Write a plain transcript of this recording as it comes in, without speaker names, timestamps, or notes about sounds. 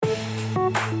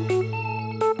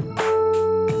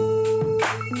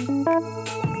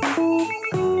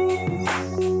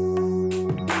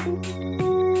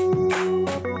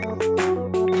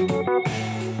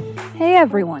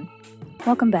everyone.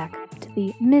 Welcome back to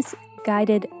the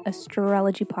Misguided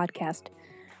Astrology Podcast,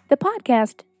 the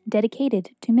podcast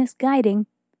dedicated to misguiding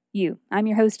you. I'm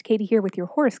your host, Katie, here with your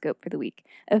horoscope for the week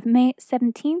of May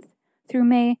 17th through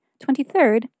May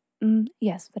 23rd.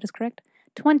 Yes, that is correct.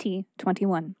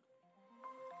 2021.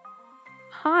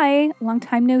 Hi, long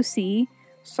time no see.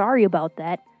 Sorry about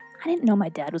that. I didn't know my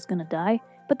dad was gonna die,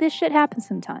 but this shit happens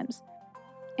sometimes.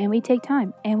 And we take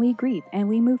time, and we grieve, and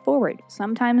we move forward.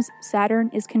 Sometimes Saturn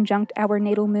is conjunct our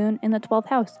natal moon in the 12th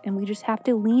house, and we just have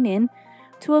to lean in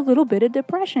to a little bit of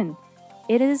depression.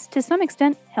 It is, to some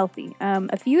extent, healthy.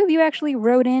 A few of you actually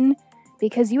wrote in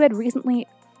because you had recently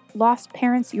lost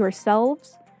parents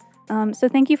yourselves. So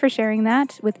thank you for sharing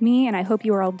that with me, and I hope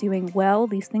you are all doing well.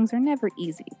 These things are never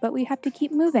easy, but we have to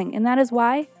keep moving, and that is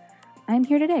why I'm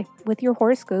here today with your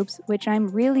horoscopes, which I'm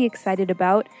really excited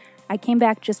about. I came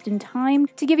back just in time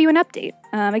to give you an update.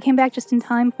 I came back just in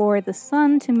time for the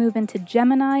sun to move into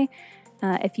Gemini.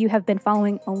 If you have been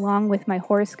following along with my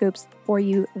horoscopes for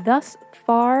you thus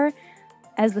far,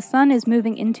 as the sun is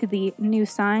moving into the new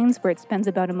signs where it spends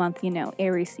about a month,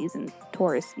 Aries season,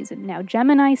 Taurus season, now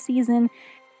Gemini season,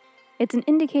 it's an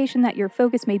indication that your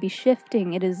focus may be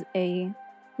shifting. It is a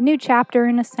new chapter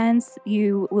in a sense.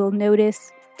 You will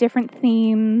notice different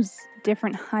themes,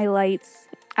 different highlights.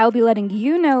 I'll be letting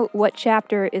you know what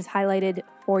chapter is highlighted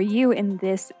for you in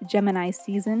this Gemini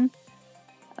season.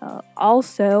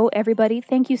 Also, everybody,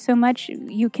 thank you so much.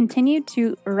 You continued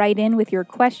to write in with your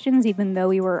questions even though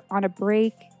we were on a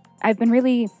break. I've been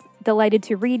really delighted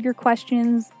to read your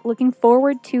questions. Looking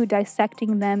forward to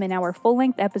dissecting them in our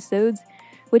full-length episodes,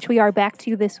 which we are back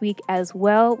to this week as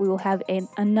well. We will have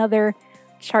another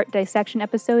chart dissection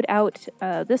episode out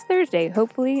this Thursday,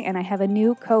 hopefully, and I have a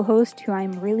new co-host who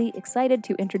I'm really excited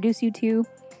to introduce you to,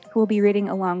 who will be reading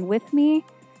along with me.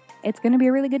 It's going to be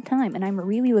a really good time, and I'm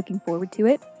really looking forward to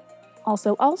it.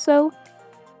 Also,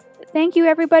 thank you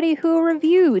everybody who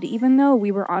reviewed. Even though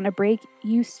we were on a break,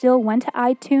 you still went to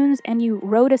iTunes and you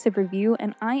wrote us a review,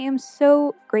 and I am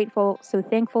so grateful, so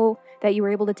thankful that you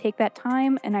were able to take that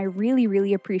time, and I really,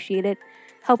 really appreciate it.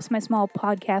 Helps my small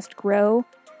podcast grow.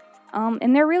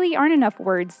 And there really aren't enough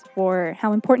words for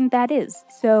how important that is.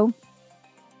 So,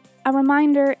 a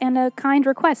reminder and a kind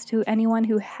request to anyone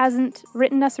who hasn't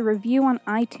written us a review on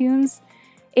iTunes.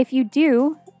 If you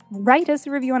do, write us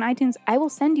a review on iTunes. I will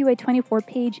send you a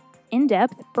 24-page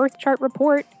in-depth birth chart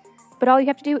report. But all you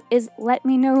have to do is let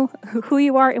me know who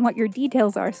you are and what your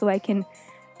details are so I can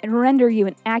render you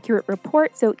an accurate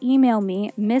report. So email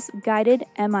me, misguided,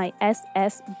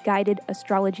 M-I-S-S, guided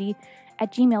astrology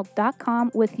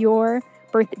 @gmail.com with your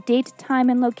birth date, time,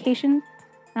 and location.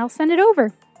 I'll send it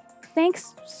over.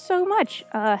 Thanks so much.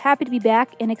 Happy to be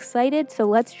back and excited, so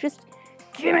let's just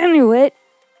get into it.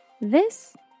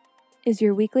 This is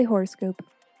your weekly horoscope.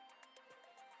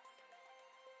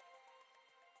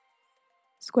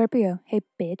 Scorpio, hey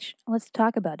bitch, let's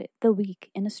talk about it. The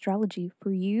week in astrology for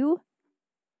you.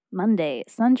 Monday,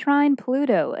 Sun trine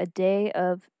Pluto, a day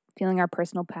of feeling our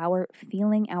personal power,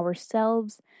 feeling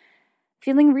ourselves,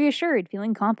 feeling reassured,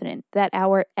 feeling confident that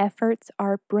our efforts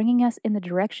are bringing us in the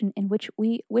direction in which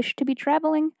we wish to be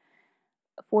traveling.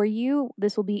 For you,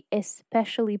 this will be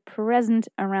especially present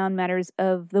around matters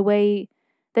of the way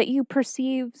that you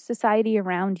perceive society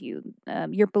around you.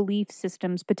 Your belief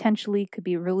systems potentially could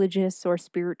be religious or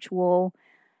spiritual.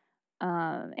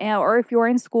 Or if you're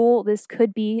in school, this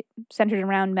could be centered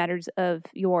around matters of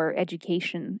your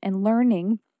education and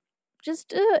learning.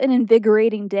 Just an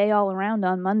invigorating day all around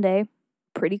on Monday.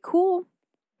 Pretty cool.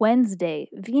 Wednesday,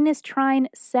 Venus trine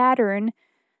Saturn,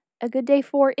 a good day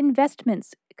for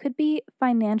investments. It could be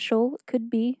financial, could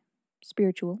be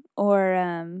spiritual,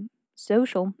 or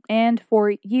social. And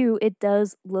for you, it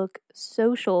does look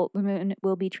social. The moon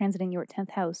will be transiting your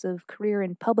 10th house of career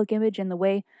and public image and the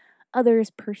way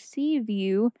others perceive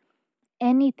you.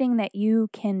 Anything that you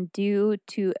can do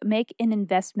to make an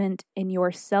investment in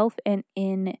yourself and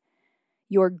in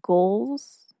your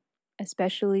goals,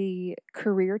 especially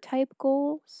career type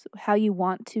goals, how you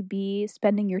want to be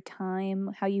spending your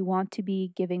time, how you want to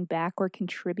be giving back or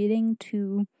contributing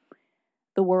to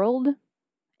the world.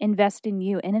 Invest in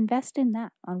you and invest in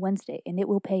that on Wednesday, and it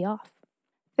will pay off.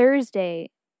 Thursday,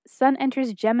 Sun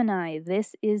enters Gemini.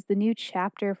 This is the new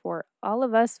chapter for all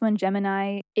of us when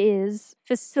Gemini is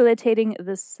facilitating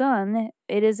the Sun.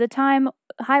 It is a time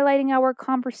highlighting our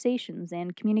conversations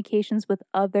and communications with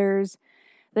others.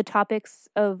 The topics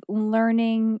of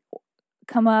learning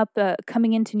come up,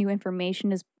 coming into new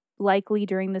information is likely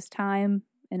during this time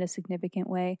in a significant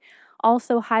way.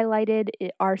 Also highlighted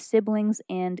are siblings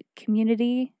and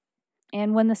community.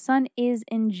 And when the sun is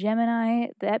in Gemini,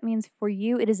 that means for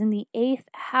you, it is in the 8th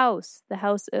house, the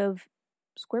house of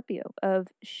Scorpio, of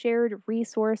shared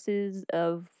resources,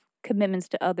 of commitments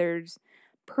to others,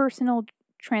 personal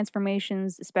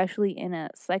transformations, especially in a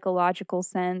psychological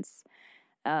sense.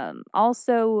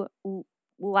 Also,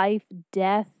 life,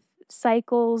 death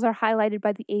cycles are highlighted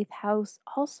by the 8th house.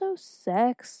 Also,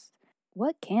 sex.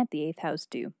 What can't the 8th house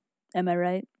do? Am I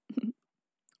right?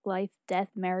 Life, death,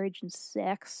 marriage, and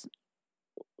sex.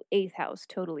 8th house,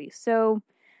 totally. So,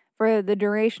 for the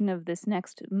duration of this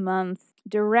next month,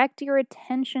 direct your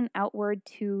attention outward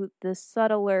to the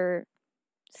subtler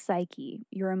psyche,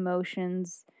 your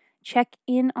emotions. Check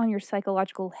in on your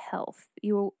psychological health.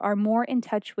 You are more in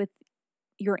touch with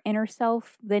your inner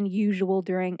self than usual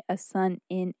during a sun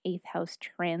in 8th house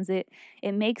transit.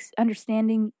 It makes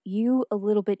understanding you a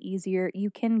little bit easier.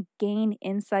 You can gain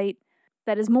insight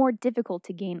that is more difficult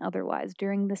to gain otherwise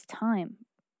during this time.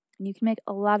 And you can make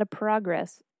a lot of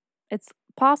progress. It's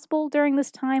possible during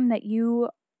this time that you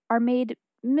are made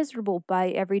miserable by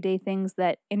everyday things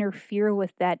that interfere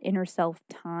with that inner self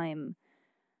time,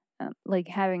 like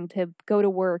having to go to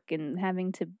work and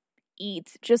having to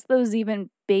eat. Just those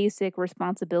even basic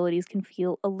responsibilities can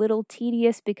feel a little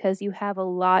tedious because you have a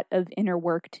lot of inner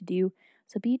work to do.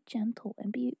 So be gentle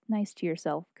and be nice to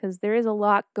yourself, because there is a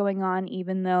lot going on,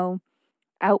 even though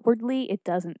outwardly it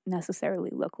doesn't necessarily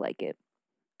look like it.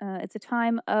 It's a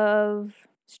time of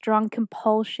strong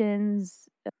compulsions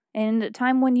and a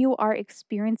time when you are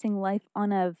experiencing life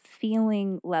on a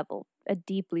feeling level, a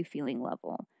deeply feeling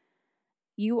level.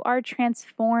 You are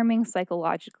transforming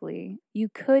psychologically. You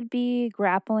could be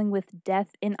grappling with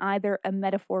death in either a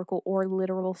metaphorical or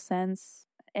literal sense,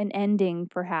 an ending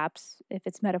perhaps, if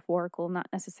it's metaphorical, not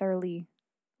necessarily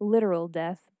literal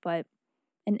death, but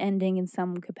an ending in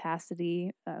some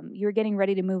capacity. You're getting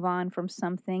ready to move on from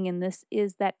something, and this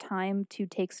is that time to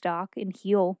take stock and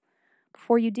heal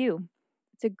before you do.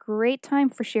 It's a great time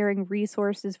for sharing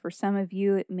resources. For some of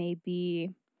you, it may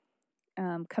be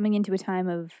coming into a time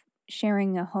of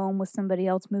sharing a home with somebody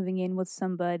else, moving in with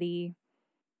somebody.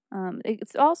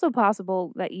 It's also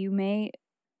possible that you may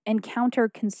encounter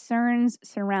concerns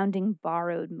surrounding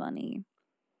borrowed money,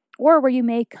 or where you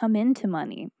may come into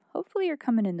money. Hopefully, you're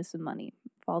coming into some money.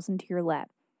 Falls into your lap.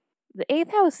 The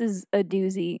 8th house is a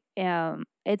doozy.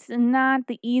 It's not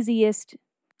the easiest,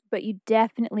 but you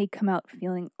definitely come out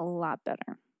feeling a lot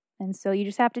better. And so you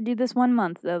just have to do this 1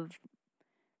 month of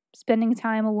spending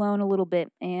time alone a little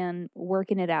bit and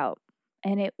working it out.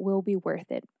 And it will be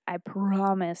worth it. I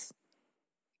promise.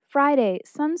 Friday,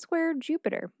 Sun square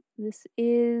Jupiter. This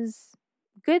is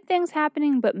good things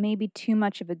happening, but maybe too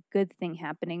much of a good thing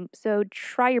happening. So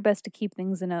try your best to keep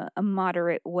things in a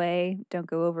moderate way. Don't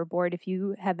go overboard if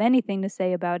you have anything to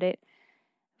say about it.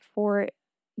 For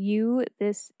you,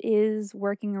 this is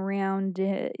working around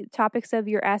topics of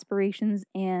your aspirations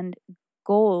and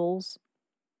goals.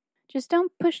 Just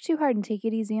don't push too hard and take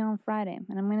it easy on Friday.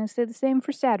 And I'm going to say the same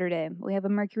for Saturday. We have a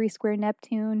Mercury square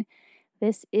Neptune.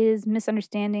 This is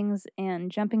misunderstandings and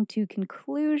jumping to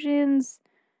conclusions.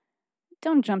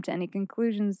 Don't jump to any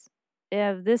conclusions.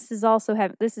 This is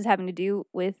having to do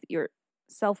with your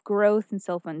self-growth and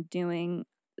self-undoing.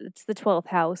 It's the 12th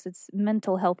house. It's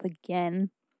mental health again.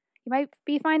 You might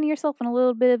be finding yourself in a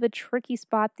little bit of a tricky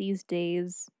spot these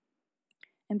days.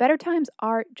 And better times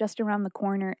are just around the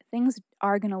corner. Things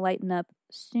are going to lighten up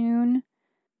soon.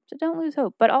 So don't lose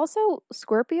hope. But also,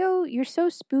 Scorpio, you're so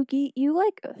spooky. You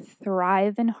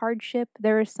thrive in hardship.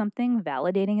 There is something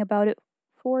validating about it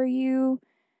for you.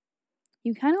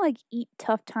 You kind of eat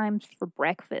tough times for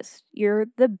breakfast. You're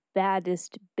the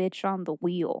baddest bitch on the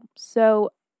wheel. So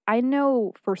I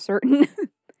know for certain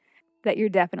that you're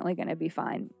definitely going to be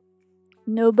fine.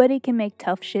 Nobody can make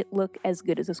tough shit look as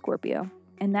good as a Scorpio.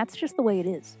 And that's just the way it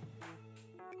is.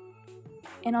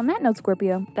 And on that note,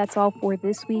 Scorpio, that's all for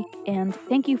this week. And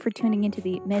thank you for tuning into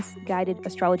the Misguided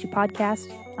Astrology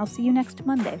Podcast. I'll see you next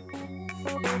Monday.